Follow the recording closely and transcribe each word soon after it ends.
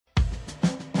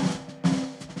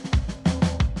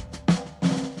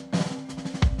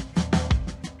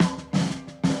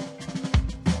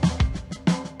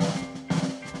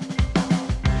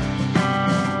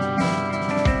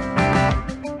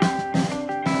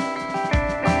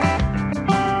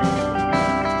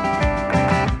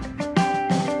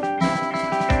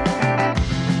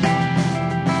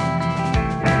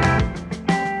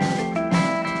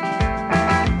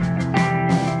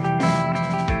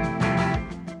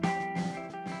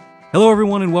Hello,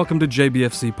 everyone, and welcome to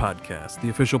JBFC Podcast, the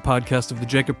official podcast of the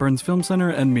Jacob Burns Film Center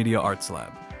and Media Arts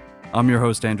Lab. I'm your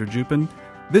host, Andrew Jupin.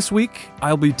 This week,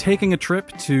 I'll be taking a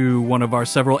trip to one of our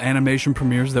several animation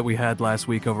premieres that we had last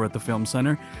week over at the Film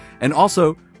Center, and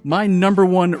also my number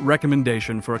one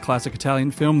recommendation for a classic Italian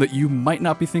film that you might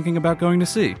not be thinking about going to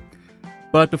see.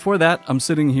 But before that, I'm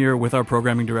sitting here with our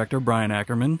programming director, Brian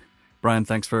Ackerman. Brian,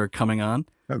 thanks for coming on.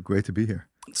 Oh, great to be here.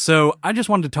 So I just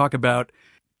wanted to talk about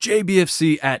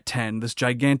JBFC at 10, this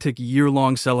gigantic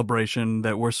year-long celebration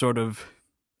that we're sort of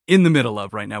in the middle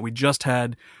of right now. We just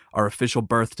had our official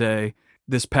birthday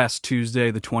this past Tuesday,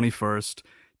 the 21st,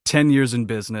 10 years in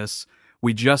business.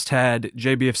 We just had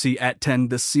JBFC at 10,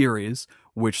 the series,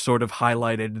 which sort of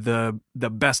highlighted the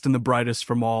best and the brightest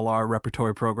from all our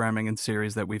repertory programming and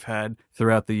series that we've had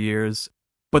throughout the years.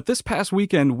 But this past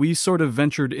weekend, we sort of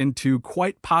ventured into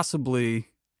quite possibly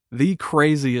the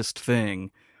craziest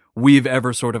thing we've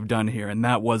ever sort of done here, and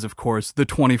that was, of course, the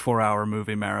 24-hour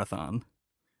movie marathon.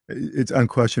 It's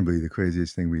unquestionably the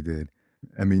craziest thing we did.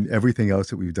 I mean, everything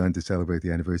else that we've done to celebrate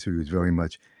the anniversary was very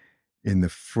much in the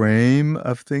frame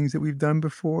of things that we've done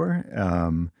before.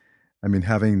 I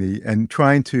mean,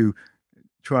 trying to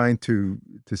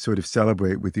sort of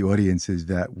celebrate with the audiences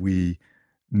that we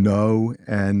know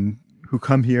and who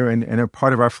come here and are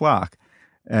part of our flock.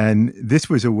 And this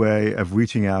was a way of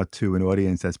reaching out to an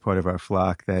audience that's part of our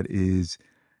flock that is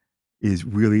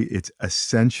really its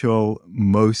essential,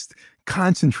 most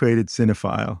concentrated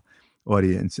cinephile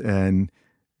audience. And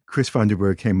Chris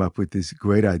Funderburg came up with this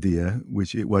great idea,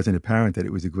 which it wasn't apparent that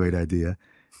it was a great idea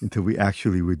until we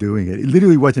actually were doing it. It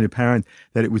literally wasn't apparent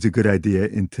that it was a good idea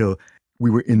until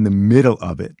we were in the middle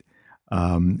of it,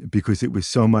 because it was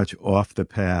so much off the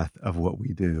path of what we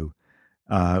do.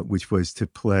 Which was to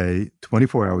play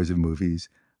 24 hours of movies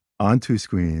on two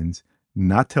screens,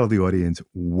 not tell the audience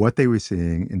what they were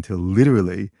seeing until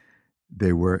literally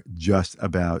they were just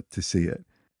about to see it.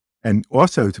 And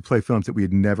also to play films that we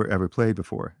had never, ever played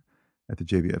before at the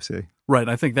JBFC. Right.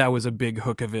 I think that was a big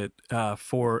hook of it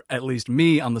for at least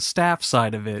me on the staff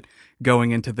side of it,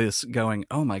 going into this going,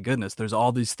 oh my goodness, there's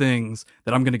all these things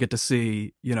that I'm going to get to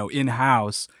see,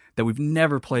 in-house that we've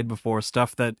never played before,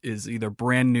 stuff that is either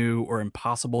brand new or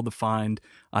impossible to find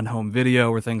on home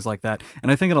video or things like that. And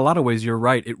I think in a lot of ways, you're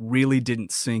right. It really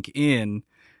didn't sink in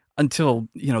until,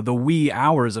 the wee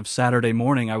hours of Saturday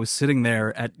morning. I was sitting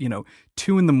there at,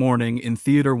 2 a.m. in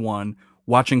Theater 1,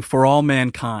 watching For All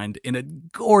Mankind in a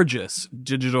gorgeous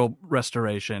digital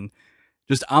restoration,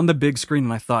 just on the big screen.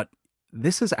 And I thought,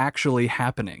 this is actually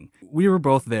happening. We were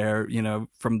both there,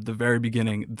 from the very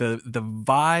beginning. The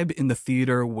vibe in the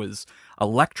theater was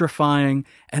electrifying.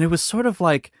 And it was sort of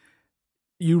like,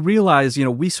 you realize,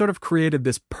 we sort of created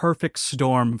this perfect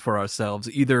storm for ourselves,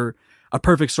 either a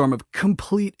perfect storm of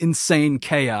complete insane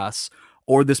chaos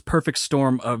or this perfect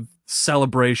storm of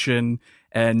celebration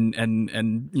and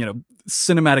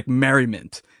cinematic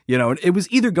merriment. It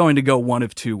was either going to go one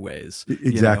of two ways.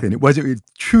 Exactly. And it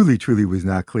truly was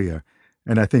not clear.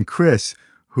 And I think Chris,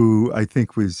 who I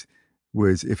think was,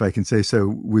 if I can say so,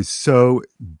 was so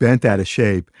bent out of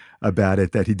shape about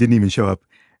it that he didn't even show up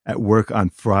at work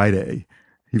on Friday.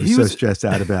 He was so stressed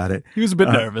out about it. He was a bit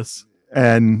nervous.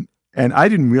 And I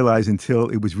didn't realize until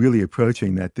it was really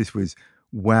approaching that this was,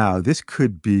 wow, this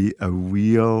could be a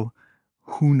real,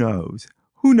 who knows?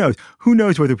 Who knows? Who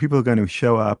knows whether people are going to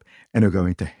show up and are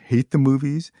going to hate the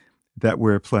movies that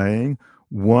we're playing?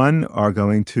 One, are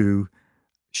going to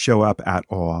show up at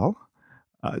all.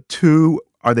 Two,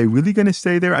 are they really going to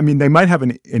stay there? I mean, they might have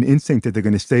an instinct that they're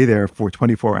going to stay there for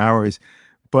 24 hours.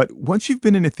 But once you've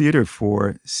been in a theater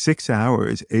for 6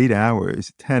 hours, 8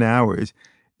 hours, 10 hours,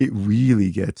 it really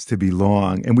gets to be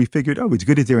long. And we figured, as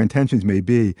good as their intentions may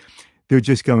be, they're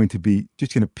just going to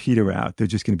peter out. They're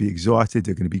just going to be exhausted.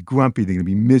 They're going to be grumpy. They're going to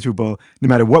be miserable. No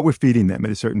matter what we're feeding them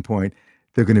at a certain point,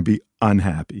 they're going to be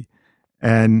unhappy.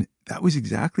 And that was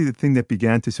exactly the thing that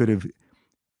began to sort of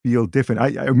feel different.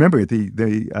 I remember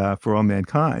the For All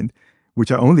Mankind,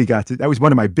 which I only got to, that was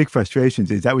one of my big frustrations,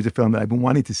 is that was a film that I've been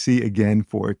wanting to see again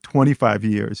for 25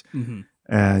 years. Mm-hmm.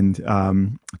 And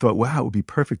thought, wow, it would be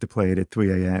perfect to play it at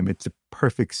 3 a.m. It's a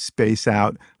perfect space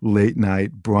out, late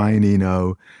night, Brian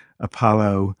Eno,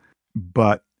 Apollo,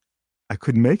 but I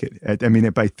couldn't make it.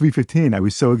 By 3:15, I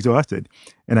was so exhausted,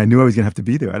 and I knew I was going to have to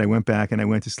be there. And I went back and I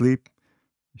went to sleep,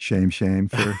 shame,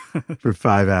 for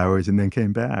 5 hours, and then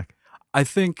came back. I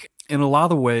think in a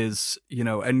lot of ways,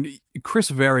 and Chris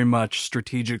very much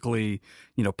strategically,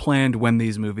 planned when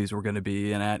these movies were going to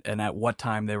be and at what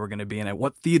time they were going to be and at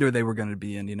what theater they were going to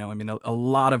be in. A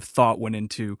lot of thought went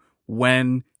into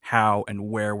when, how, and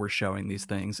where we're showing these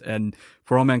things. And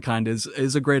For All Mankind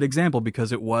is a great example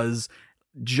because it was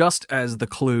just as the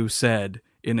clue said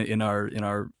in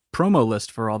our promo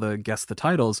list for all the guess the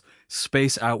titles,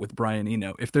 space out with Brian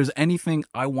Eno. If there's anything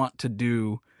I want to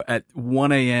do at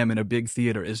 1 a.m. in a big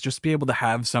theater, is just be able to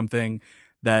have something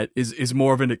that is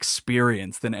more of an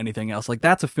experience than anything else. Like,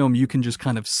 that's a film you can just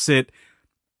kind of sit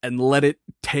and let it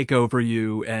take over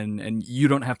you, and you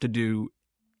don't have to do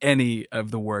any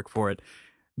of the work for it.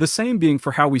 The same being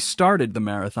for how we started the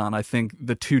marathon. I think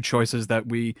the two choices that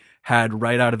we had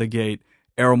right out of the gate,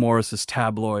 Errol Morris's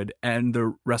Tabloid and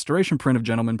the restoration print of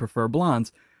Gentlemen Prefer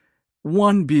Blondes,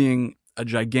 one being a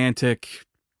gigantic,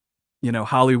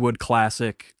 Hollywood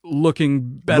classic, looking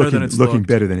better than it's looking looked.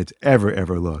 better than it's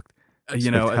ever looked.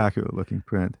 You know, Spectacular looking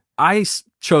print. I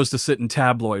chose to sit in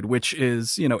Tabloid, which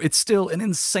is, it's still an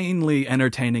insanely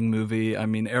entertaining movie. I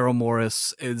mean, Errol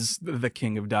Morris is the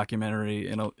king of documentary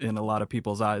in a lot of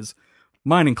people's eyes,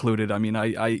 mine included. I mean,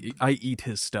 I eat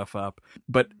his stuff up.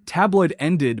 But Tabloid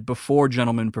ended before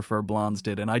Gentlemen Prefer Blondes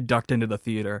did, and I ducked into the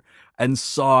theater and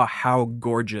saw how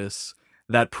gorgeous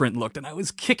that print looked, and I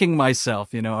was kicking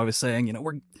myself. I was saying,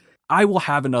 I will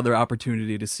have another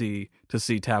opportunity to see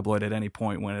Tabloid at any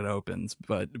point when it opens,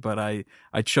 but I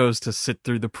chose to sit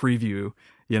through the preview,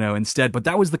 instead. But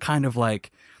that was the kind of,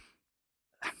 like,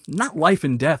 not life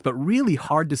and death, but really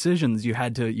hard decisions you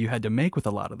had to make with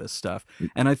a lot of this stuff.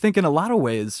 And I think in a lot of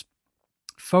ways,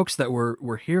 folks that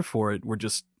were here for it were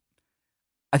just,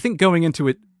 I think going into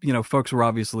it, folks were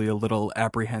obviously a little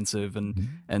apprehensive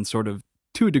and sort of,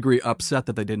 to a degree, upset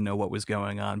that they didn't know what was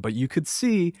going on. But you could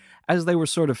see, as they were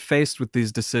sort of faced with these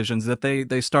decisions, that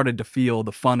they started to feel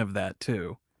the fun of that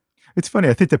too. It's funny.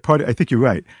 I think I think you're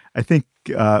right. I think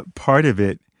part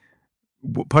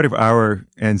of our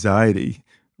anxiety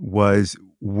was,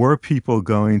 were people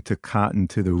going to cotton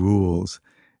to the rules,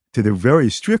 to the very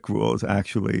strict rules,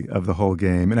 actually, of the whole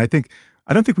game? And I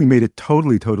don't think we made it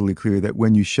totally clear that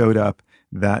when you showed up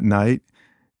that night,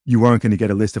 you weren't going to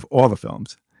get a list of all the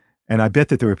films. And I bet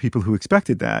that there were people who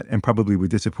expected that and probably were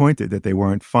disappointed that they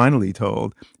weren't finally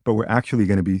told, but were actually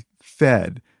going to be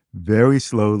fed very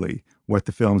slowly what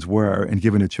the films were and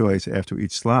given a choice after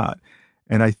each slot.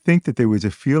 And I think that there was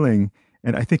a feeling,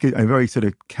 and I think a very sort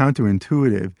of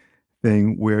counterintuitive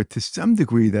thing, where to some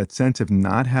degree that sense of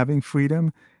not having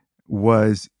freedom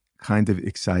was kind of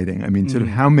exciting. I mean, sort of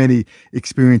how many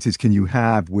experiences can you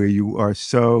have where you are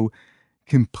so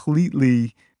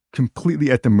completely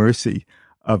at the mercy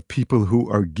of people who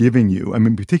are giving you, I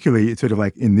mean, particularly it's sort of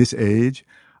like in this age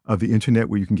of the internet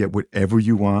where you can get whatever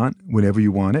you want, whenever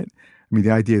you want it. I mean,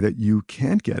 the idea that you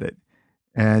can't get it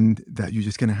and that you're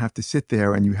just going to have to sit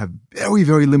there and you have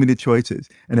very limited choices.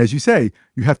 And as you say,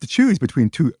 you have to choose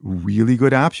between two really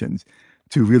good options,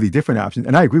 two really different options.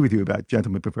 And I agree with you about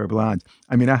Gentlemen Prefer Blondes.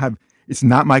 I mean, it's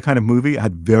not my kind of movie. I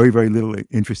had very little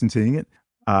interest in seeing it.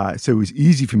 So it was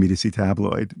easy for me to see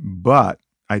Tabloid, but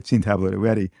I'd seen Tabloid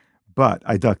already. But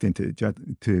I ducked into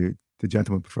the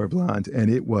Gentlemen Prefer Blondes, and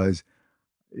it was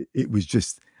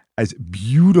just as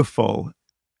beautiful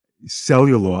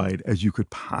celluloid as you could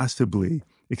possibly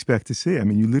expect to see. I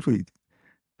mean, you literally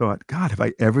thought, God, have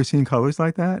I ever seen colors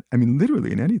like that? I mean,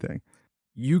 literally in anything.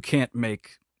 You can't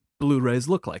make Blu-rays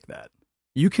look like that.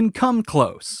 You can come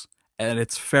close, and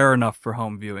it's fair enough for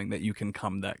home viewing that you can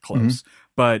come that close.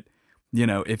 But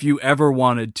if you ever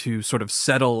wanted to sort of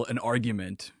settle an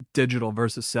argument, digital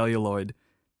versus celluloid,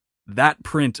 that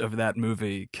print of that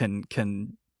movie can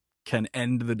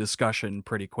end the discussion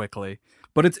pretty quickly.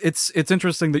 But it's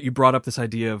interesting that you brought up this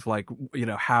idea of, like,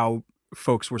 how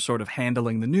folks were sort of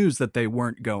handling the news that they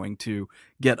weren't going to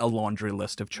get a laundry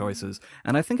list of choices.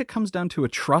 And I think it comes down to a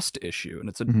trust issue, and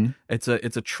it's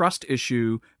a trust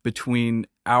issue between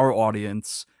our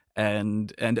audience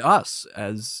and us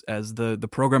as the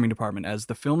programming department, as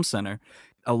the film center.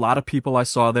 A lot of people I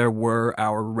saw there were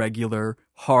our regular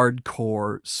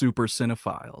hardcore super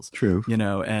cinephiles. True.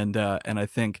 And I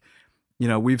think,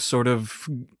 we've sort of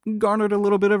garnered a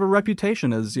little bit of a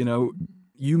reputation as,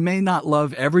 you may not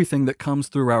love everything that comes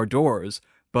through our doors,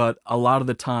 but a lot of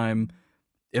the time,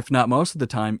 if not most of the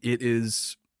time, it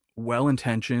is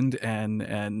well-intentioned,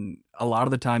 and a lot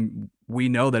of the time we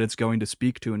know that it's going to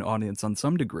speak to an audience on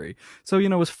some degree. So, it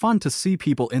was fun to see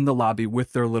people in the lobby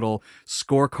with their little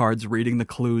scorecards reading the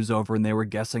clues over, and they were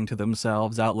guessing to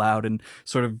themselves out loud and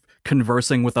sort of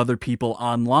conversing with other people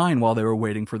online while they were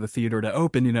waiting for the theater to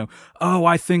open. Oh,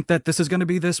 I think that this is going to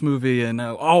be this movie, and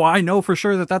oh, I know for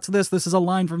sure that that's this is a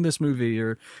line from this movie.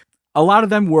 Or a lot of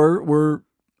them were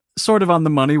sort of on the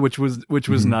money, which was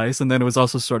nice. And then it was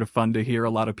also sort of fun to hear a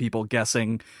lot of people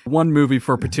guessing one movie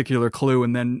for a particular clue,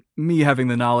 and then me having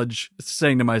the knowledge,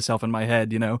 saying to myself in my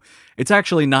head, it's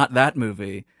actually not that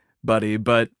movie, buddy,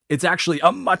 but it's actually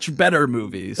a much better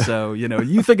movie. So,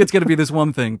 you think it's going to be this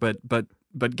one thing,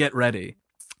 but get ready.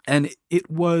 And it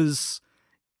was,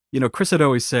 Chris had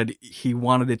always said he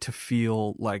wanted it to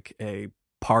feel like a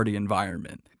party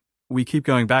environment. We keep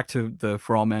going back to the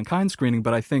For All Mankind screening,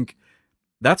 but I think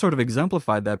that sort of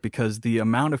exemplified that, because the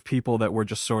amount of people that were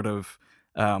just sort of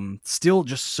still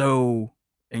just so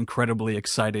incredibly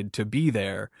excited to be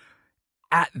there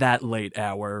at that late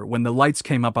hour when the lights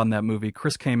came up on that movie.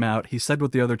 Chris came out, he said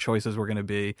what the other choices were going to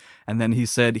be, and then he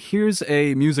said, here's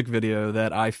a music video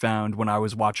that I found when I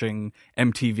was watching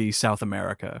MTV South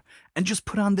America, and just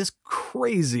put on this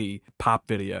crazy pop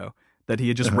video that he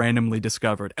had just randomly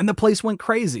discovered, and the place went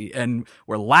crazy, and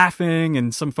we're laughing,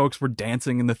 and some folks were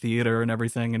dancing in the theater and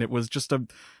everything, and it was just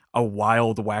a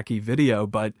wild, wacky video.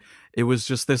 But it was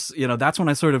just this, that's when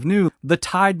I sort of knew the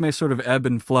tide may sort of ebb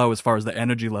and flow as far as the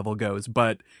energy level goes,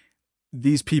 but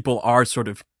these people are sort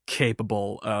of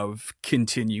capable of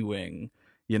continuing,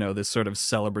 this sort of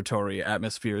celebratory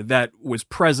atmosphere that was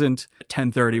present at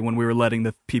 10:30 when we were letting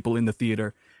the people in the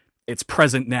theater. It's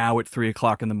present now at 3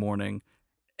 o'clock in the morning.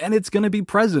 And it's going to be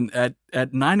present at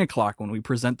 9 o'clock when we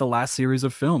present the last series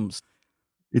of films.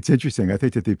 It's interesting. I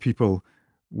think that the people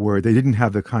they didn't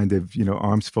have the kind of,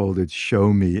 arms folded,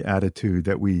 show me attitude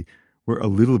that we were a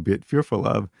little bit fearful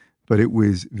of, but it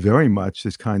was very much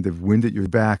this kind of wind at your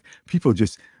back. People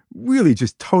just really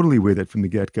just totally with it from the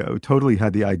get go, totally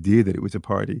had the idea that it was a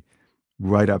party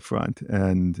right up front.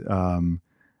 And,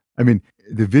 I mean,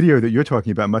 the video that you're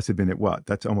talking about must have been at what?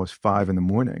 That's almost 5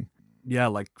 a.m. Yeah,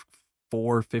 like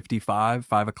 4:55,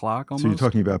 5 o'clock almost. So you're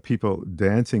talking about people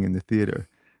dancing in the theater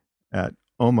at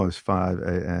almost 5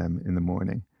 a.m. in the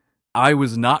morning. I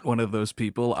was not one of those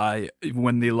people.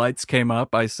 When the lights came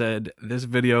up, I said, this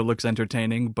video looks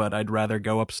entertaining, but I'd rather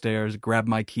go upstairs, grab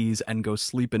my keys, and go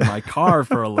sleep in my car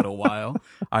for a little while.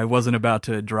 I wasn't about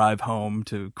to drive home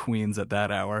to Queens at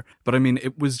that hour. But I mean,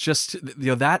 it was just,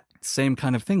 that same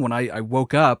kind of thing. When I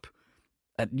woke up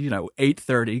at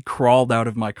 8:30, crawled out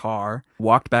of my car,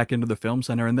 walked back into the film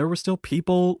center, and there were still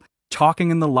people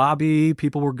talking in the lobby.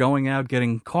 People were going out,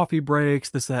 getting coffee breaks,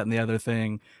 this, that, and the other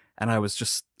thing. And I was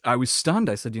stunned.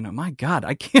 I said, my God,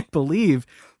 I can't believe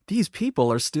these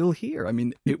people are still here. I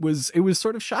mean, it was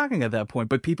sort of shocking at that point,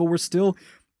 but people were still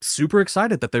super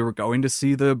excited that they were going to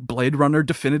see the Blade Runner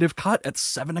definitive cut at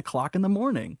 7 o'clock in the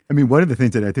morning. I mean, one of the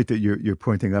things that I think that you're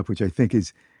pointing up, which I think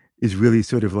is really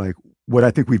sort of like what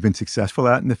I think we've been successful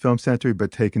at in the film center,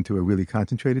 but taken to a really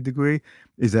concentrated degree,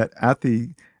 is that at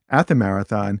the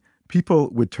marathon, people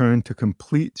would turn to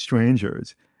complete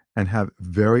strangers and have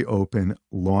very open,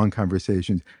 long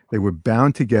conversations. They were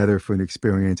bound together for an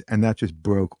experience, and that just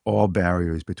broke all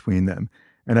barriers between them.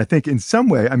 And I think in some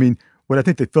way, I mean, what I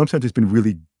think the Film Center has been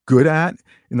really good at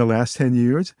in the last 10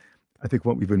 years, I think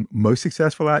what we've been most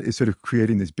successful at is sort of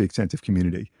creating this big sense of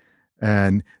community.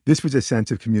 And this was a sense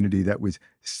of community that was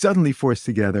suddenly forced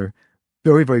together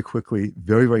very, very quickly,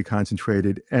 very, very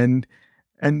concentrated, and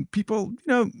people,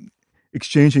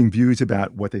 exchanging views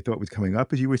about what they thought was coming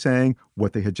up, as you were saying,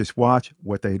 what they had just watched,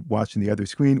 what they had watched in the other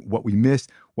screen, what we missed,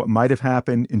 what might have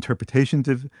happened, interpretations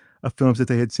of films that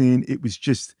they had seen. It was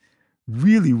just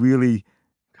really, really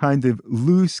kind of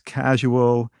loose,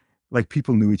 casual, like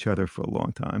people knew each other for a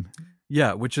long time.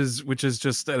 Yeah, which is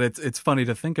just, it's funny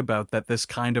to think about that this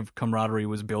kind of camaraderie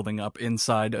was building up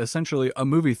inside essentially a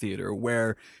movie theater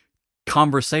where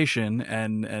conversation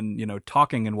and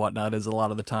talking and whatnot is a lot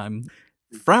of the time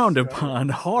frowned upon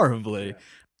horribly,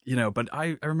 but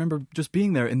I remember just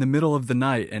being there in the middle of the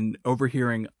night and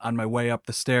overhearing on my way up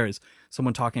the stairs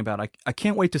someone talking about, I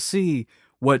can't wait to see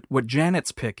what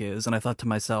Janet's pick is. And I thought to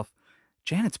myself,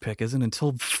 Janet's pick isn't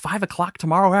until 5 o'clock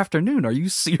tomorrow afternoon. Are you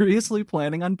seriously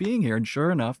planning on being here? And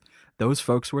sure enough, those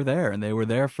folks were there, and they were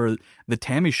there for the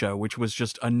Tammy Show, which was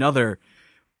just another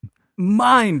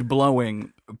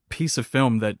mind-blowing piece of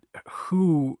film that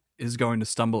who is going to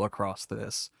stumble across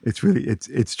this. It's really,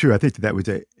 it's true. I think that was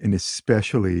an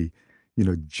especially,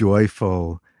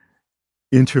 joyful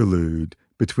interlude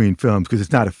between films, because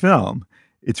it's not a film.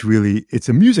 It's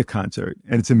a music concert,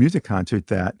 and it's a music concert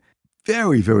that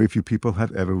very, very few people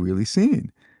have ever really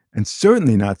seen, and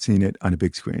certainly not seen it on a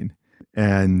big screen.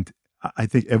 And I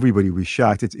think everybody was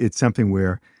shocked. It's something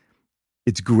where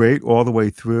it's great all the way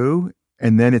through,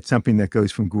 and then it's something that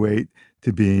goes from great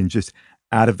to being just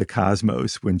out of the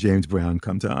cosmos when James Brown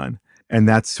comes on. And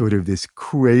that's sort of this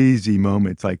crazy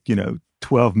moment. It's like,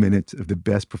 12 minutes of the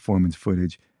best performance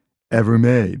footage ever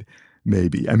made,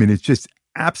 maybe. I mean, it's just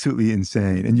absolutely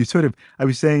insane. And I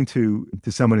was saying to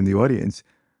someone in the audience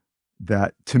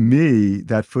that to me,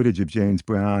 that footage of James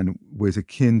Brown was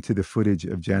akin to the footage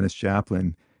of Janis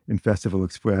Joplin in Festival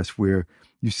Express, where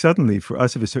you suddenly, for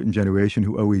us of a certain generation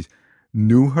who always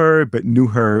knew her, but knew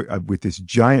her with this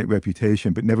giant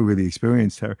reputation, but never really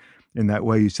experienced her in that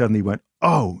way, you suddenly went,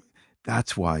 oh,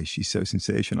 that's why she's so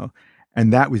sensational.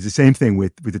 And that was the same thing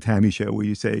with the Tammy Show, where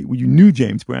you say, well, you knew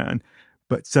James Brown,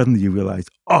 but suddenly you realize,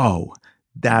 oh,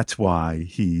 that's why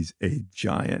he's a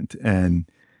giant. And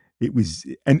it was,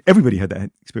 and everybody had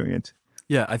that experience.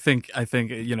 Yeah, I think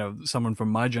someone from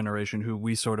my generation who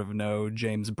we sort of know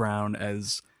James Brown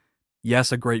as,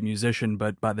 yes, a great musician,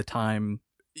 but by the time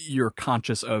you're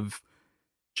conscious of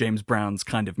James Brown's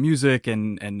kind of music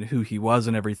and who he was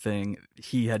and everything,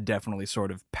 he had definitely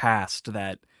sort of passed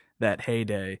that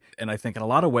heyday. And I think in a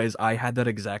lot of ways I had that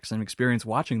exact same experience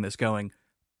watching this, going,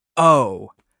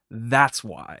 "Oh, that's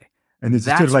why. And it's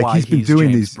sort of That's like why he's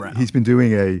James he's Brown." been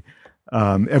doing a,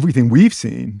 everything we've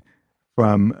seen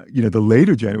from, the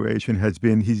later generation has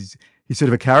been, he's sort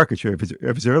of a caricature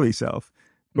of his early self,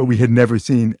 but we Mhm. had never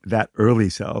seen that early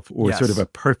self or sort of Yes. a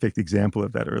perfect example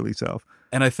of that early self.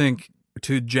 And I think,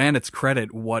 to Janet's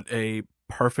credit, what a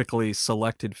perfectly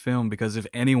selected film, because if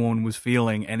anyone was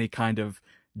feeling any kind of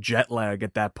jet lag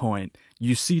at that point,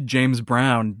 you see James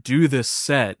Brown do this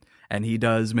set and he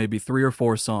does maybe 3 or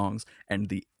 4 songs, and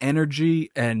the energy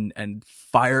and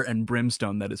fire and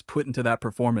brimstone that is put into that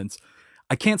performance,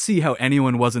 I can't see how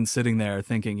anyone wasn't sitting there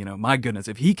thinking, my goodness,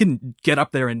 if he can get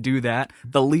up there and do that,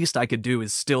 the least I could do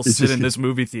is still It's sit just, in this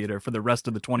movie theater for the rest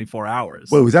of the 24 well,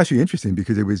 hours. it was actually interesting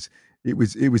because it was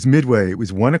midway. It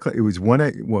was 1 o'clock. It was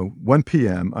 1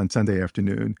 p.m. on Sunday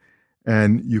afternoon,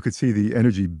 and you could see the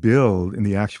energy build in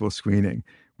the actual screening,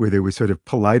 where there was sort of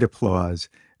polite applause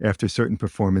after certain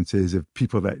performances of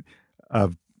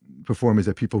performers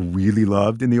that people really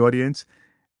loved in the audience.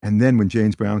 And then when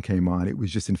James Brown came on, it was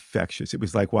just infectious. It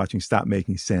was like watching Stop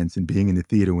Making Sense and being in the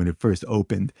theater when it first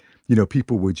opened.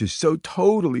 People were just so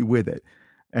totally with it,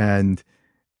 and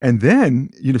and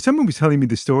then, someone was telling me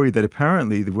the story that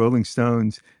apparently the Rolling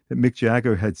Stones, that Mick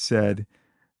Jagger had said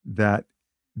that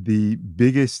the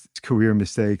biggest career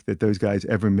mistake that those guys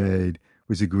ever made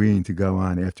was agreeing to go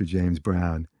on after James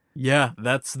Brown. Yeah,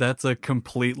 that's a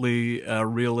completely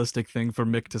realistic thing for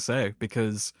Mick to say,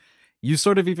 because you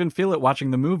sort of even feel it watching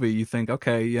the movie. You think,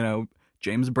 okay,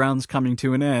 James Brown's coming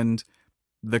to an end.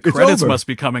 The It's credits over. must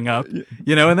be coming up, and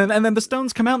then the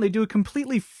Stones come out and they do a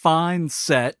completely fine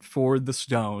set for the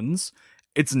Stones.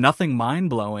 It's nothing mind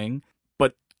blowing,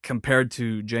 but compared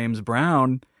to James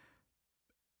Brown,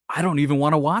 I don't even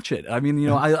want to watch it. I mean,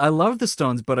 I love the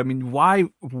Stones, but I mean,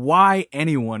 why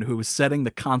anyone who was setting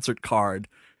the concert card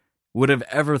would have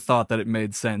ever thought that it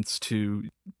made sense to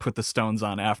put the Stones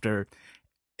on after?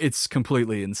 It's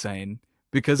completely insane,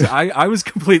 because I was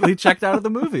completely checked out of the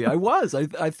movie.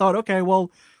 I thought, okay,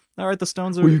 well, all right, the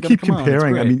Stones Well, are you gonna keep come on, it's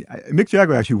comparing. I great. mean, Mick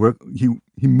Jagger actually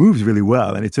he moves really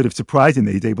well, and it's sort of surprising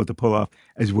that he's able to pull off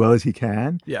as well as he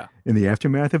can Yeah. in the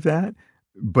aftermath of that.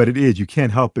 But you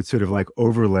can't help but sort of like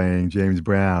overlaying James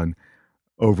Brown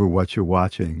over what you're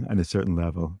watching on a certain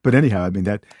level. But anyhow, I mean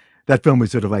that film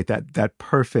was sort of like that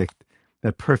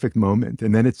perfect moment,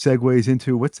 and then it segues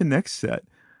into what's the next set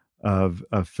of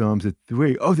films at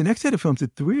three. Oh, the next set of films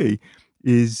at three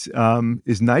is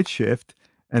Night Shift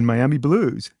and Miami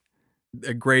Blues.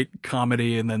 A great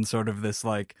comedy, and then sort of this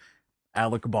like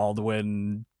Alec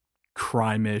Baldwin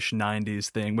crime-ish 90s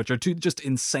thing, which are two just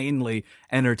insanely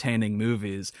entertaining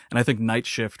movies. And I think Night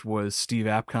Shift was Steve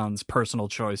Apcon's personal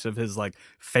choice of his like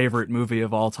favorite movie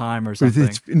of all time or But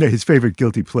it's something. no, his favorite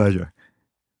guilty pleasure.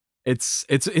 It's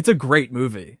a great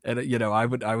movie, and I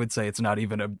would say it's not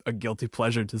even a guilty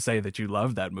pleasure to say that you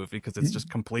love that movie, because it's just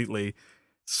completely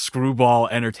screwball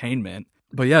entertainment.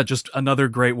 But yeah, just another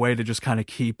great way to just kind of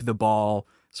keep the ball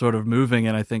sort of moving.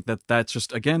 And I think that that's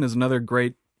just, again, is another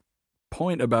great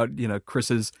point about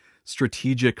Chris's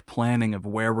strategic planning of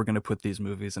where we're going to put these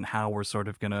movies and how we're sort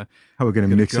of How we're going to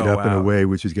gonna mix it go up in a out. way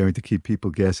which is going to keep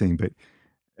people guessing, but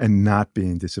and not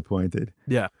being disappointed.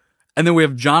 Yeah. And then we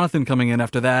have Jonathan coming in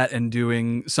after that and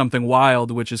doing Something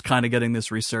Wild, which is kind of getting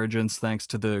this resurgence thanks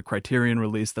to the Criterion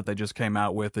release that they just came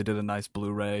out with. They did a nice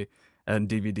Blu-ray and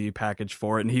DVD package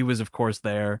for it, and he was, of course,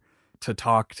 there to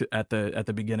talk at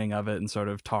the beginning of it and sort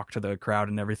of talk to the crowd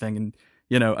and everything. And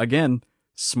again,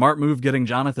 smart move getting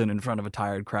Jonathan in front of a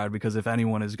tired crowd, because if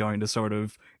anyone is going to sort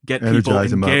of get people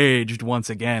Energize him up. engaged once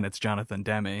again, it's Jonathan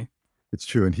Demme. It's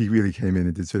true, and he really came in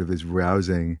and did sort of this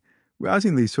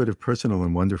rousingly sort of personal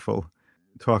and wonderful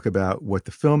talk about what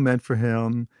the film meant for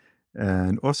him,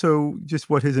 and also just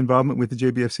what his involvement with the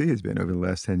JBFC has been over the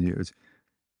last 10 years.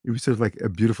 It was sort of like a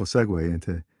beautiful segue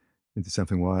into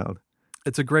something wild.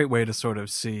 It's a great way to sort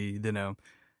of see,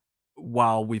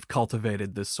 while we've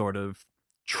cultivated this sort of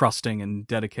trusting and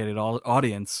dedicated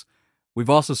audience, we've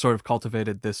also sort of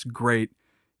cultivated this great,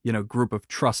 group of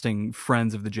trusting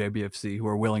friends of the JBFC who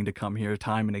are willing to come here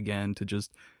time and again to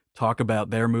just talk about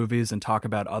their movies and talk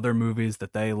about other movies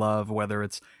that they love, whether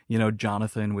it's,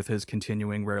 Jonathan with his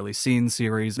continuing Rarely Seen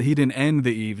series. He didn't end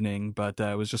the evening, but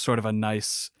it was just sort of a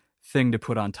nice thing to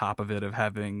put on top of it, of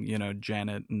having,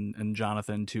 Janet and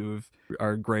Jonathan, two of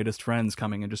our greatest friends,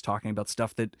 coming and just talking about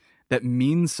stuff that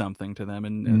means something to them,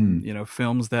 and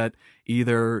films that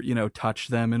either touch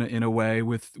them in a way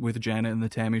with Janet and the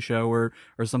Tammy Show, or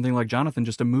something like Jonathan,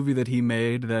 just a movie that he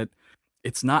made that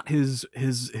it's not his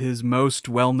most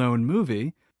well-known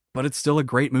movie, but it's still a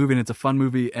great movie, and it's a fun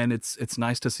movie, and it's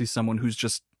nice to see someone who's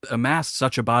just amassed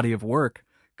such a body of work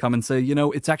come and say,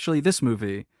 it's actually this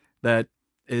movie that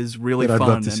is really that fun.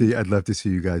 I'd love to see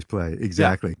you guys play.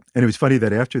 Exactly. Yeah. And it was funny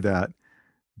that after that,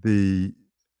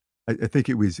 I think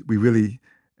we really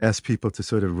asked people to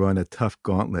sort of run a tough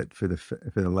gauntlet for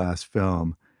the last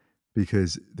film,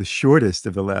 because the shortest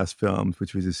of the last films,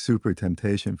 which was a super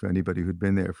temptation for anybody who'd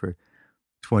been there for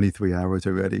 23 hours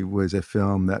already, was a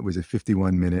film that was a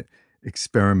 51-minute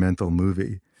experimental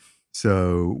movie.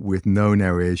 So with no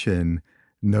narration,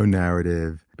 no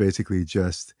narrative, basically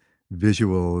just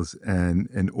visuals and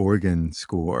an organ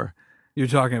score. You're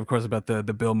talking, of course, about the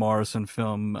Bill Morrison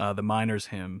film, The Miner's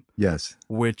Hymn. Yes.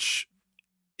 Which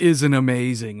is an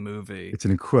amazing movie. It's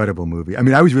an incredible movie. I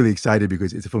mean, I was really excited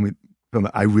because it's a film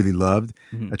that I really loved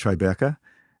at Tribeca,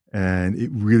 and it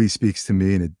really speaks to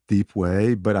me in a deep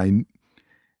way, but I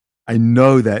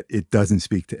know that it doesn't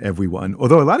speak to everyone,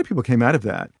 although a lot of people came out of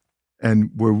that and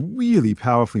were really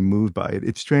powerfully moved by it.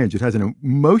 It's strange. It has an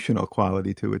emotional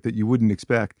quality to it that you wouldn't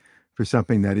expect for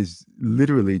something that is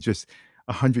literally just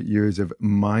 100 years of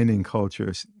mining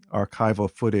culture, archival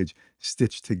footage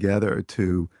stitched together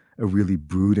to a really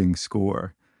brooding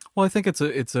score. Well, I think it's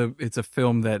a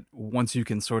film that once you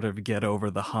can sort of get over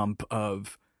the hump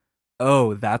of,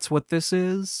 oh, that's what this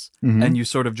is, and you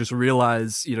sort of just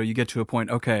realize, you get to a point,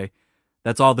 okay,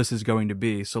 that's all this is going to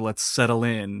be, so let's settle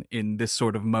in this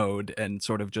sort of mode and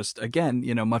sort of just, again,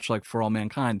 much like For All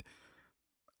Mankind,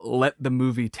 let the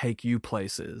movie take you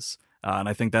places. And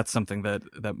I think that's something that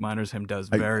Miner's Hymn does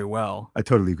very well. I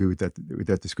totally agree with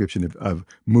that description of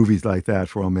movies like that,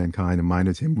 For All Mankind and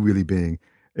Miner's Hymn, really being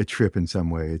a trip in some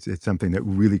way. It's something that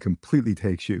really completely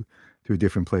takes you to a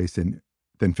different place than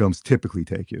films typically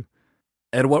take you.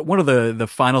 And one of the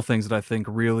final things that I think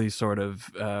really sort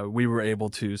of we were able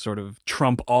to sort of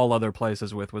trump all other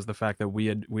places with was the fact that we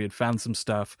had found some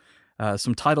stuff,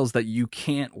 some titles that you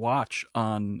can't watch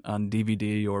on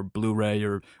DVD or Blu-ray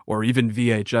or even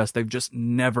VHS. They've just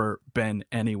never been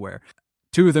anywhere.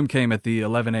 Two of them came at the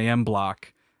 11 a.m.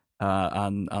 block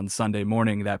on Sunday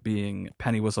morning, that being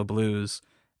Penny Whistle Blues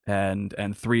and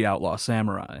Three Outlaw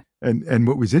Samurai. And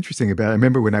what was interesting about it, I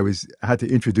remember when I had to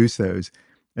introduce those,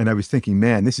 and I was thinking,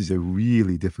 man, this is a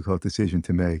really difficult decision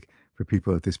to make for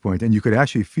people at this point. And you could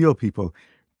actually feel people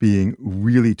being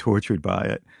really tortured by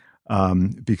it.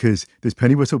 Because there's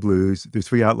Penny Whistle Blues, there's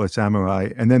Three Outlaw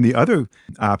Samurai, and then the other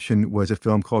option was a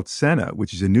film called Senna,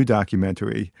 which is a new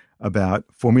documentary about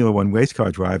Formula One race car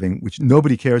driving, which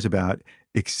nobody cares about,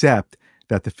 except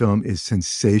that the film is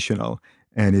sensational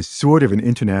and is sort of an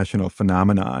international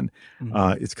phenomenon.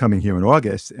 It's coming here in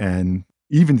August, and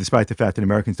even despite the fact that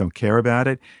Americans don't care about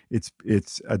it,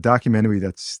 it's a documentary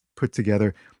that's put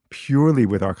together purely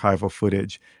with archival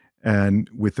footage, and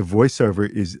with the voiceover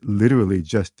is literally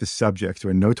just the subjects.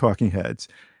 There are no talking heads.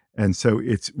 And so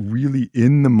it's really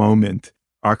in the moment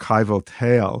archival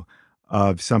tale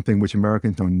of something which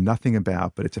Americans know nothing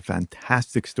about, but it's a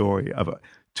fantastic story of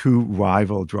two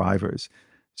rival drivers.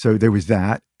 So there was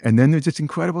that. And then there's this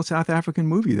incredible South African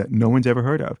movie that no one's ever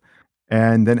heard of.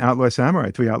 And then Outlaw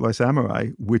Samurai, Three Outlaw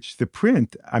Samurai, which the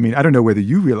print, I mean, I don't know whether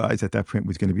you realized that print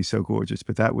was going to be so gorgeous,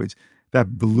 but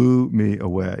that blew me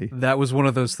away. That was one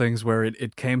of those things where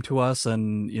it came to us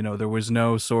and, there was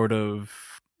no sort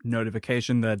of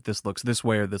notification that this looks this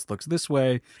way or this looks this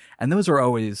way. And those are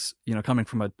always, coming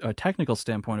from a technical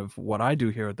standpoint of what I do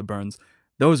here at the Burns,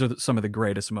 those are some of the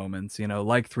greatest moments,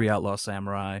 like Three Outlaw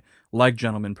Samurai, like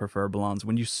Gentlemen Prefer Blondes,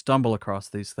 when you stumble across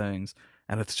these things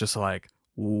and it's just like,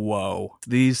 whoa,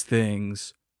 these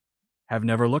things have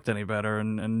never looked any better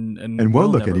and won't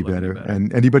look any better.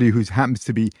 And anybody who happens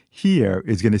to be here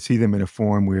is going to see them in a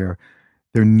form where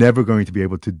they're never going to be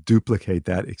able to duplicate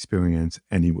that experience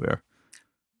anywhere.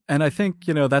 And I think,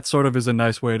 that sort of is a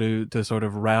nice way to sort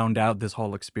of round out this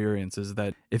whole experience, is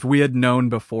that if we had known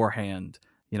beforehand,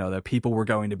 that people were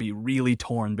going to be really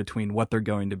torn between what they're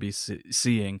going to be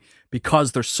seeing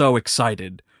because they're so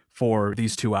excited for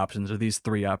these two options or these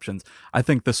three options. I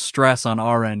think the stress on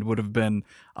our end would have been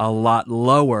a lot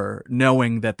lower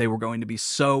knowing that they were going to be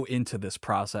so into this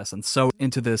process and so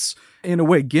into this, in a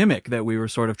way, gimmick that we were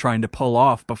sort of trying to pull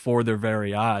off before their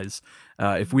very eyes.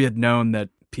 If we had known that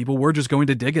people were just going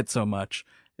to dig it so much,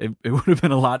 it would have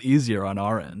been a lot easier on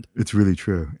our end. It's really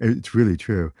true. It's really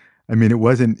true. I mean, it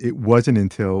wasn't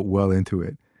until well into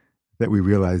it that we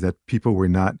realized that people were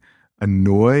not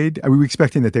annoyed. We were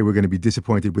expecting that they were going to be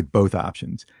disappointed with both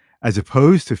options, as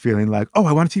opposed to feeling like, oh,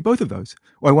 I want to see both of those,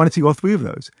 or I want to see all three of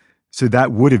those. So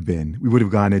that would have been, we would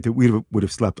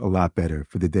have slept a lot better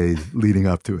for the days leading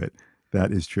up to it.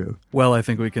 That is true. Well, I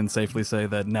think we can safely say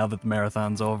that now that the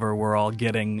marathon's over, we're all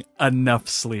getting enough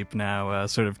sleep now,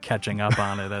 sort of catching up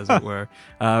on it, as it were.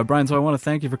 Brian, so I want to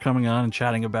thank you for coming on and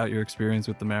chatting about your experience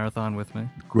with the marathon with me.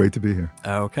 Great to be here.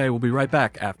 Okay, we'll be right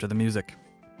back after the music.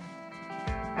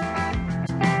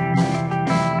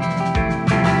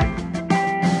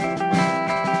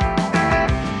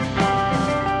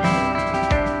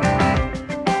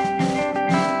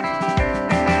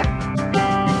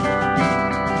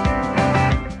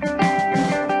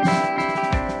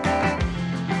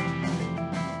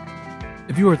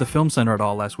 If you were at the Film Center at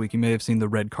all last week, you may have seen the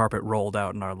red carpet rolled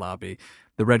out in our lobby.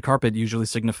 The red carpet usually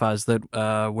signifies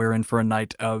that we're in for a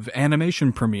night of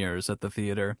animation premieres at the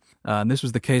theater. And this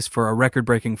was the case for a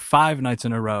record-breaking 5 nights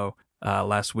in a row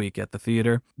last week at the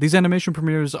theater. These animation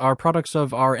premieres are products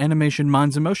of our Animation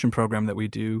Minds in Motion program that we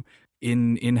do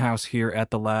in-house here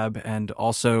at the lab and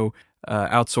also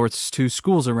outsourced to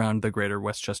schools around the greater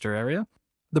Westchester area.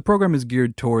 The program is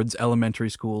geared towards elementary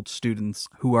school students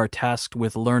who are tasked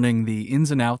with learning the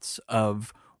ins and outs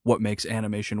of what makes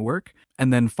animation work,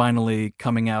 and then finally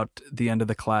coming out the end of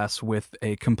the class with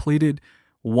a completed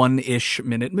 1-ish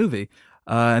minute movie.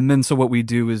 And then so what we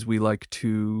do is we like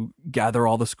to gather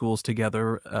all the schools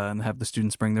together and have the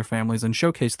students bring their families and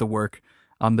showcase the work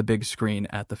on the big screen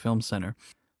at the Film Center.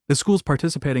 The schools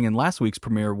participating in last week's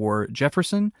premiere were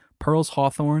Jefferson, Pearls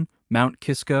Hawthorne, Mount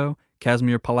Kisco,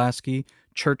 Casimir Pulaski,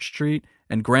 Church Street,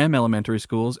 and Graham Elementary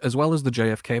Schools, as well as the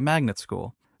JFK Magnet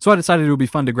School. So I decided it would be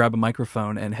fun to grab a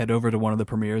microphone and head over to one of the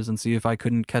premieres and see if I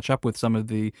couldn't catch up with some of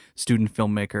the student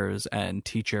filmmakers and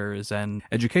teachers and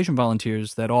education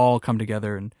volunteers that all come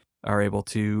together and are able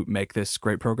to make this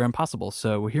great program possible.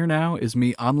 So here now is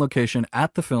me on location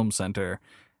at the Film Center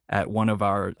at one of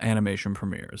our animation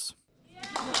premieres.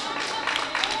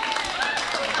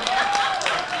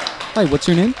 Hi, what's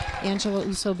your name? Angela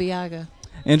Usobiaga.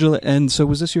 Angela, and so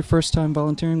was this your first time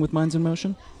volunteering with Minds in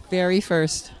Motion? Very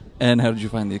first. And how did you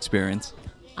find the experience?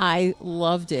 I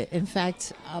loved it. In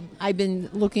fact, I've been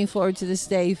looking forward to this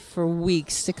day for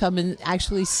weeks to come and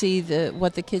actually see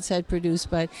what the kids had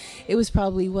produced, but it was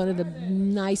probably one of the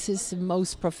nicest and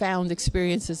most profound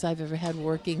experiences I've ever had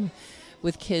working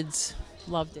with kids.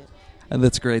 Loved it.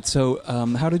 That's great. So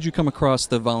how did you come across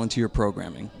the volunteer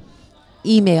programming?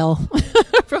 Email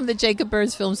from the Jacob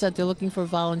Burns Film Center looking for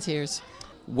volunteers.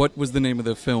 What was the name of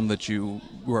the film that you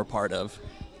were a part of?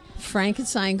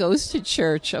 Frankenstein Goes to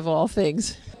Church, of all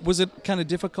things. Was it kind of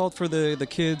difficult for the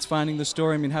kids finding the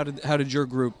story? I mean, how did your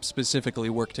group specifically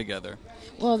work together?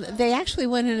 Well, they actually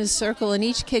went in a circle, and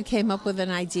each kid came up with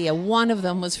an idea. One of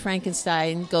them was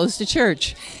Frankenstein Goes to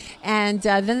Church. And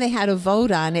then they had a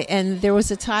vote on it, and there was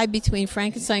a tie between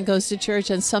Frankenstein Goes to Church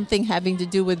and something having to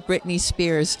do with Britney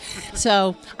Spears.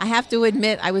 So I have to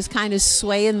admit, I was kind of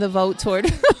swaying the vote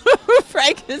toward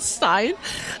Frankenstein.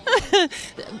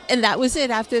 And that was it.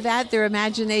 After that, their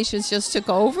imaginations just took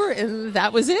over, and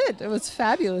that was it. It was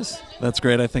fabulous. That's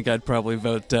great. I think I'd probably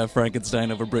vote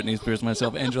Frankenstein over Britney Spears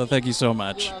myself. Angela, thank you so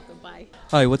much. You're welcome. Bye.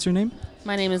 Hi, what's your name?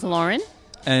 My name is Lauren.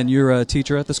 And you're a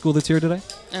teacher at the school that's here today?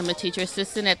 I'm a teacher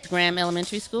assistant at Graham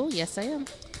Elementary School. Yes, I am.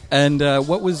 And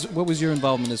what was your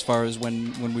involvement as far as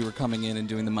when we were coming in and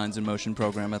doing the Minds in Motion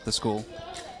program at the school?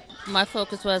 My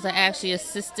focus was I actually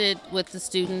assisted with the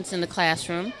students in the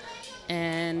classroom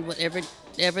and whatever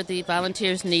the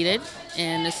volunteers needed,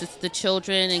 and assist the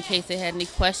children in case they had any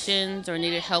questions or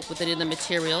needed help with any of the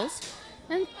materials,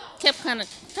 and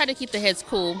tried to keep the heads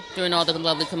cool during all the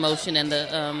lovely commotion and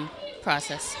the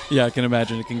process. Yeah, I can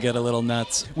imagine it can get a little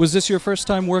nuts. Was this your first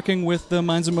time working with the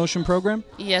Minds in Motion program?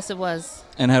 Yes, it was.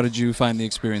 And how did you find the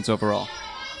experience overall?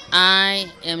 I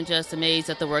am just amazed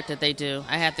at the work that they do.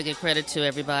 I have to give credit to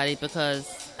everybody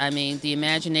because, I mean, the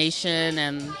imagination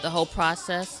and the whole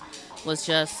process was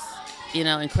just,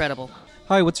 incredible.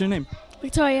 Hi, what's your name?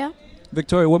 Victoria.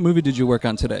 Victoria, what movie did you work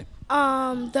on today?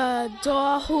 The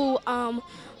doll who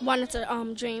wanted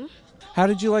to dream. How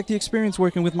did you like the experience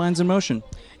working with Minds in Motion?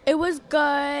 It was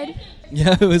good.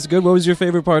 Yeah, it was good. What was your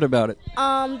favorite part about it?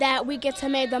 That we get to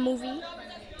make the movie.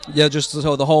 Yeah, just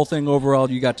so the whole thing overall,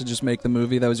 you got to just make the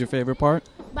movie. That was your favorite part?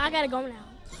 But I gotta go now.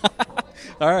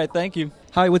 All right, thank you.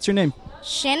 Hi, what's your name?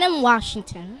 Shannon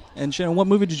Washington. And Shannon, what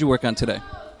movie did you work on today?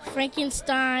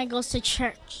 Frankenstein Goes to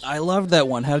Church. I loved that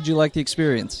one. How did you like the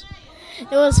experience? It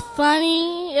was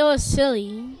funny. It was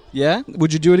silly. Yeah?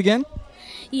 Would you do it again?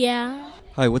 Yeah.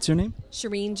 Hi, what's your name?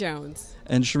 Shireen Jones.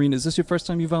 And Shireen, is this your first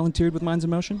time you volunteered with Minds in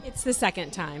Motion? It's the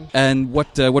second time. And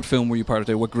what film were you part of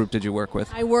today? What group did you work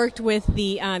with? I worked with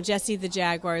the Jesse the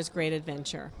Jaguar's Great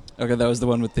Adventure. Okay, that was the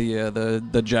one with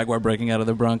the jaguar breaking out of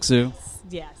the Bronx Zoo.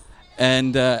 Yes.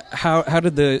 And how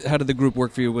did the group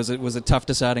work for you? Was it tough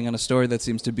deciding on a story? That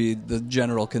seems to be the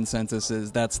general consensus.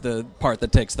 Is that's the part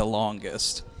that takes the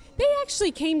longest. They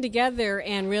actually came together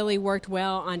and really worked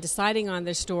well on deciding on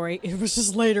their story. It was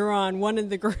just later on, one in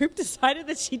the group decided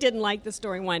that she didn't like the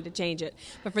story and wanted to change it.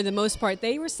 But for the most part,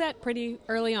 they were set pretty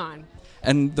early on.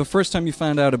 And the first time you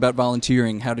found out about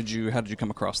volunteering, how did you come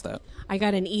across that? I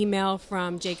got an email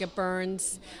from Jacob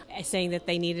Burns saying that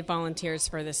they needed volunteers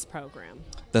for this program.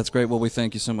 That's great. Well, we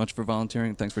thank you so much for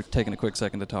volunteering. Thanks for taking a quick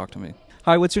second to talk to me.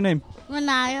 Hi, what's your name?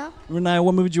 Renaya. Renaya,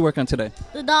 what movie did you work on today?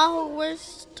 The doll who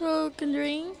wished to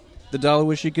dream. The Doll Who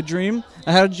Wished She Could Dream.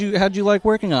 How'd you like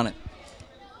working on it?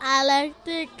 I liked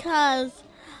it because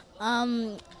it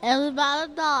was about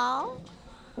a doll.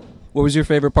 What was your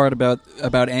favorite part about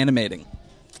animating?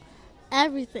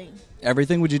 Everything.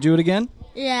 Everything. Would you do it again?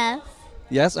 Yes.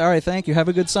 Yes? All right, thank you. Have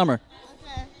a good summer.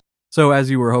 Okay. So as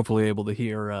you were hopefully able to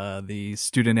hear, the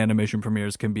student animation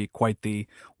premieres can be quite the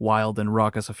wild and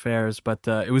raucous affairs, but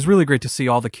it was really great to see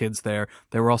all the kids there.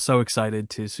 They were all so excited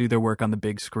to see their work on the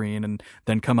big screen and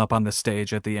then come up on the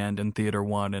stage at the end in Theater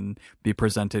 1 and be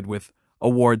presented with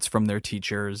awards from their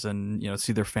teachers and,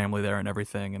 see their family there and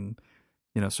everything and,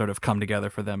 sort of come together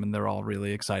for them, and they're all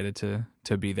really excited to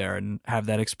be there and have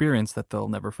that experience that they'll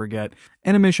never forget.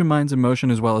 Animation Minds in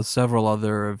Motion, as well as several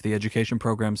other of the education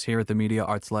programs here at the Media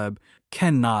Arts Lab,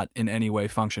 cannot in any way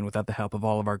function without the help of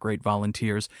all of our great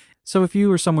volunteers. So if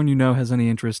you or someone you know has any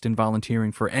interest in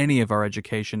volunteering for any of our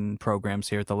education programs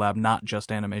here at the lab, not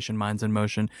just Animation Minds in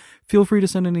Motion, feel free to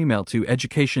send an email to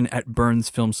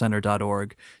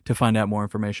education@burnsfilmcenter.org to find out more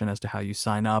information as to how you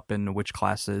sign up and which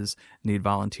classes need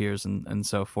volunteers and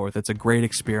so forth. It's a great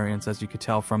experience, as you could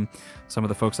tell from some of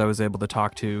the folks I was able to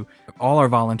talk to. All our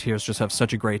volunteers just have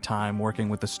such a great time working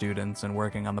with the students and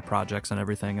working on the projects and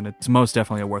everything, and it's most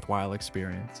definitely a worthwhile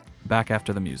experience. Back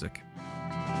after the music.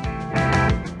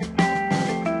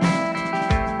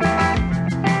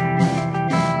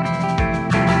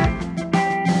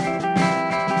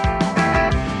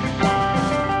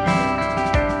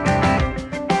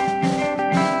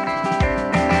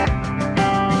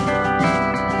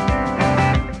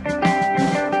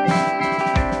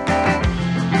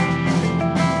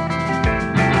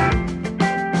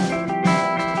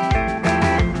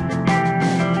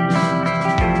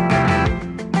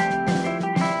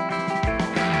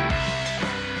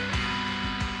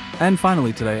 And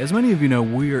finally today, as many of you know,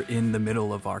 we're in the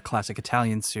middle of our Classic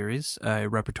Italian series, a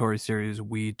repertory series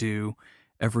we do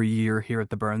every year here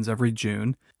at the Burns every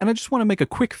June. And I just want to make a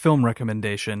quick film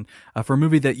recommendation for a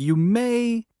movie that you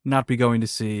may not be going to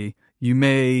see. You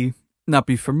may not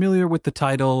be familiar with the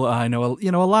title. I know,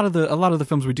 a lot of the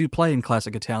films we do play in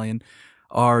Classic Italian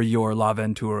are your La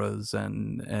Venturas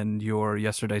and your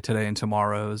Yesterday, Today, and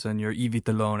Tomorrows and your I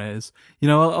Vitalones. A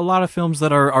lot of films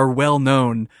that are well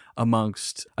known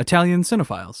amongst Italian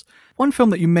cinephiles. One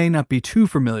film that you may not be too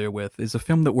familiar with is a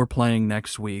film that we're playing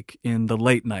next week in the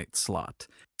late night slot.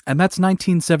 And that's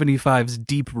 1975's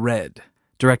Deep Red,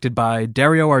 directed by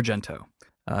Dario Argento.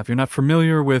 If you're not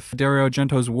familiar with Dario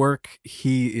Argento's work,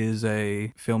 he is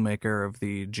a filmmaker of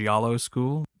the Giallo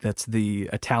school. That's the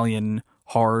Italian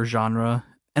horror genre.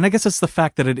 And I guess it's the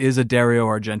fact that it is a Dario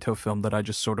Argento film that I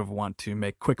just sort of want to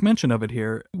make quick mention of it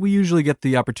here. We usually get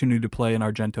the opportunity to play an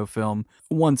Argento film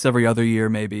once every other year,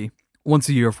 maybe. Once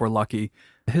a year if we're lucky.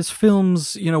 His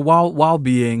films, while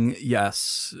being,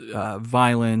 yes,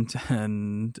 violent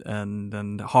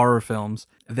and horror films,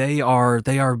 they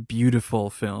are beautiful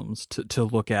films to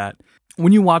look at.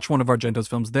 When you watch one of Argento's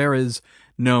films, there is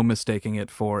no mistaking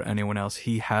it for anyone else.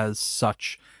 He has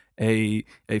such a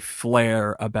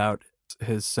flair about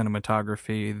his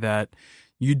cinematography that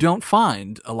you don't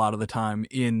find a lot of the time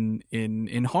in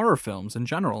horror films in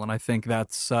general. And I think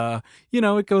that's,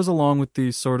 it goes along with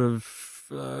these sort of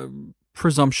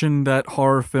presumption that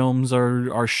horror films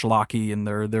are schlocky and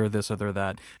they're this or they're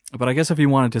that. But I guess if you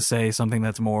wanted to say something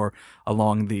that's more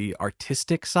along the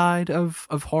artistic side of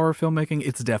horror filmmaking,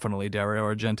 it's definitely Dario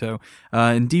Argento.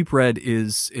 And Deep Red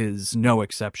is no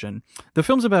exception. The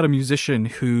film's about a musician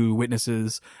who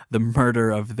witnesses the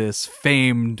murder of this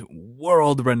famed,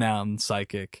 world-renowned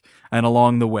psychic. And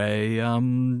along the way,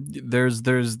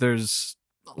 there's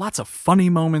lots of funny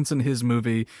moments in his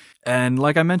movie. And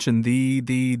like I mentioned,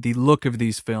 the look of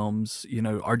these films,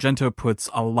 Argento puts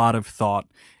a lot of thought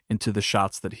into the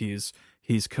shots that he's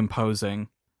composing.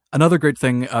 Another great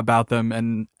thing about them,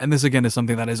 and this again is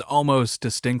something that is almost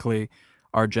distinctly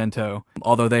Argento,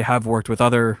 although they have worked with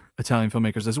other Italian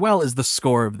filmmakers as well, is the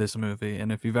score of this movie. And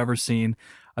if you've ever seen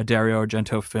a Dario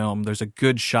Argento film, there's a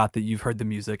good shot that you've heard the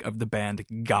music of the band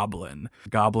Goblin.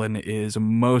 Goblin is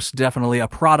most definitely a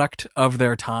product of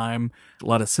their time. A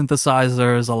lot of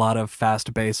synthesizers, a lot of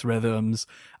fast bass rhythms,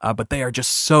 but they are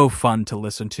just so fun to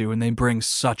listen to, and they bring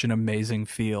such an amazing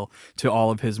feel to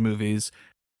all of his movies.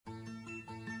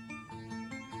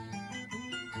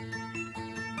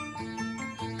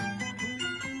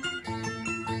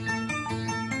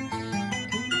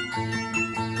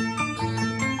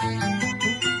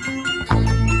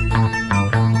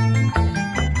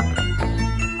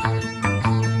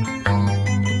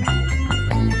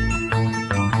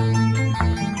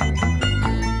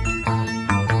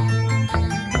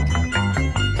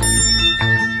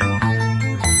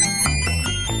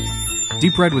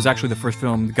 Deep Red was actually the first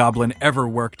film Goblin ever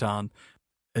worked on.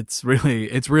 It's really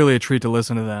a treat to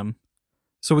listen to them.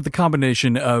 So with the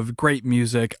combination of great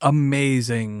music,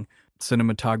 amazing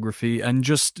cinematography, and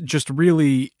just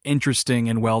really interesting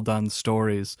and well done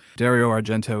stories, Dario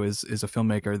Argento is a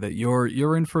filmmaker that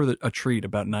you're in for a treat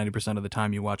about 90% of the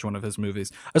time you watch one of his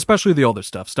movies, especially the older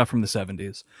stuff from the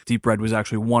 70s. Deep Red was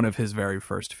actually one of his very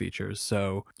first features,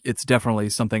 so it's definitely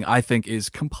something I think is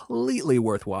completely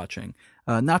worth watching.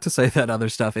 Not to say that other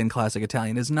stuff in classic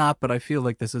Italian is not, but I feel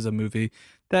like this is a movie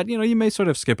that, you may sort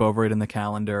of skip over it in the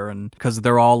calendar, and because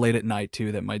they're all late at night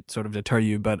too, that might sort of deter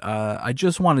you. But I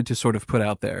just wanted to sort of put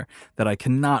out there that I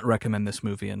cannot recommend this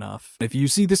movie enough. If you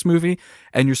see this movie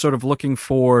and you're sort of looking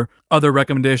for other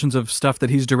recommendations of stuff that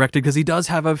he's directed, because he does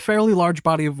have a fairly large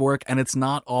body of work and it's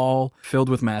not all filled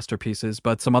with masterpieces,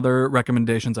 but some other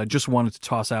recommendations I just wanted to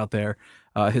toss out there.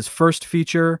 His first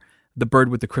feature, The Bird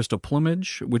with the Crystal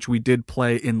Plumage, which we did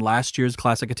play in last year's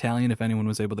Classic Italian, if anyone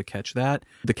was able to catch that.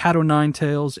 The Cat O' Nine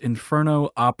Tails,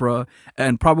 Inferno, Opera,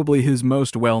 and probably his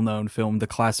most well-known film, the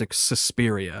classic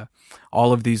Suspiria.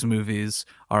 All of these movies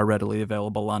are readily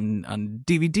available on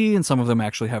DVD, and some of them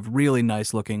actually have really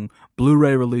nice-looking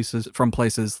Blu-ray releases from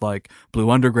places like Blue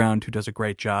Underground, who does a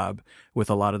great job with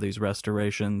a lot of these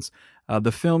restorations.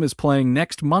 The film is playing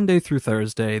next Monday through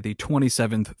Thursday, the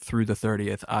 27th through the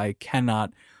 30th. I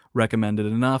cannot recommend it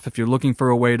enough. If you're looking for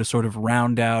a way to sort of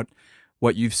round out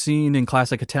what you've seen in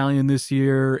classic Italian this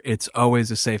year, it's always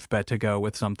a safe bet to go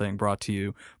with something brought to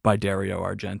you by Dario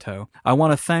Argento. I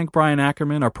want to thank Brian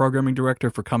Ackerman, our programming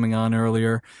director, for coming on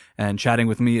earlier and chatting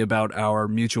with me about our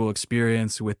mutual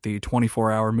experience with the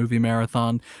 24-hour movie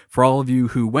marathon. For all of you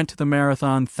who went to the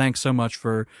marathon, thanks so much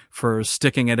for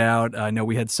sticking it out. I know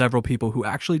we had several people who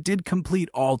actually did complete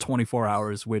all 24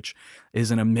 hours, which is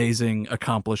an amazing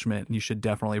accomplishment. You should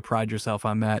definitely pride yourself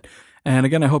on that. And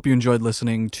again, I hope you enjoyed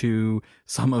listening to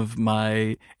some of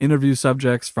my interview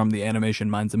subjects from the Animation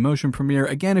Minds in Motion premiere.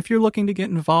 Again, if you're looking to get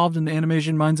involved in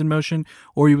Animation Minds in Motion,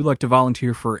 or you would like to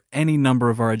volunteer for any number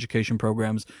of our education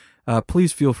programs,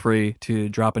 please feel free to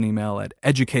drop an email at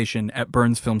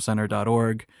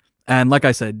education@burnsfilmcenter.org. And like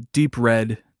I said, Deep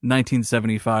Red,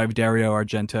 1975, Dario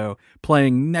Argento,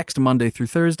 playing next Monday through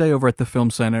Thursday over at the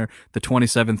Film Center, the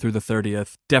 27th through the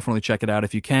 30th. Definitely check it out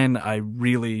if you can. I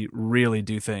really, really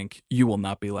do think you will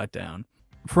not be let down.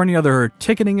 For any other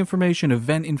ticketing information,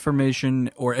 event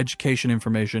information, or education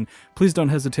information, please don't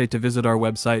hesitate to visit our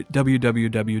website,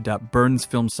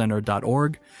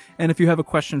 www.burnsfilmcenter.org. And if you have a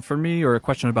question for me or a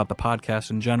question about the podcast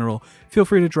in general, feel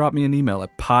free to drop me an email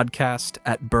at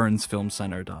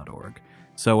podcast@burnsfilmcenter.org.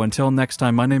 So until next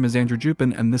time, my name is Andrew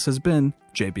Jupin, and this has been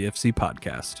JBFC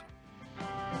Podcast.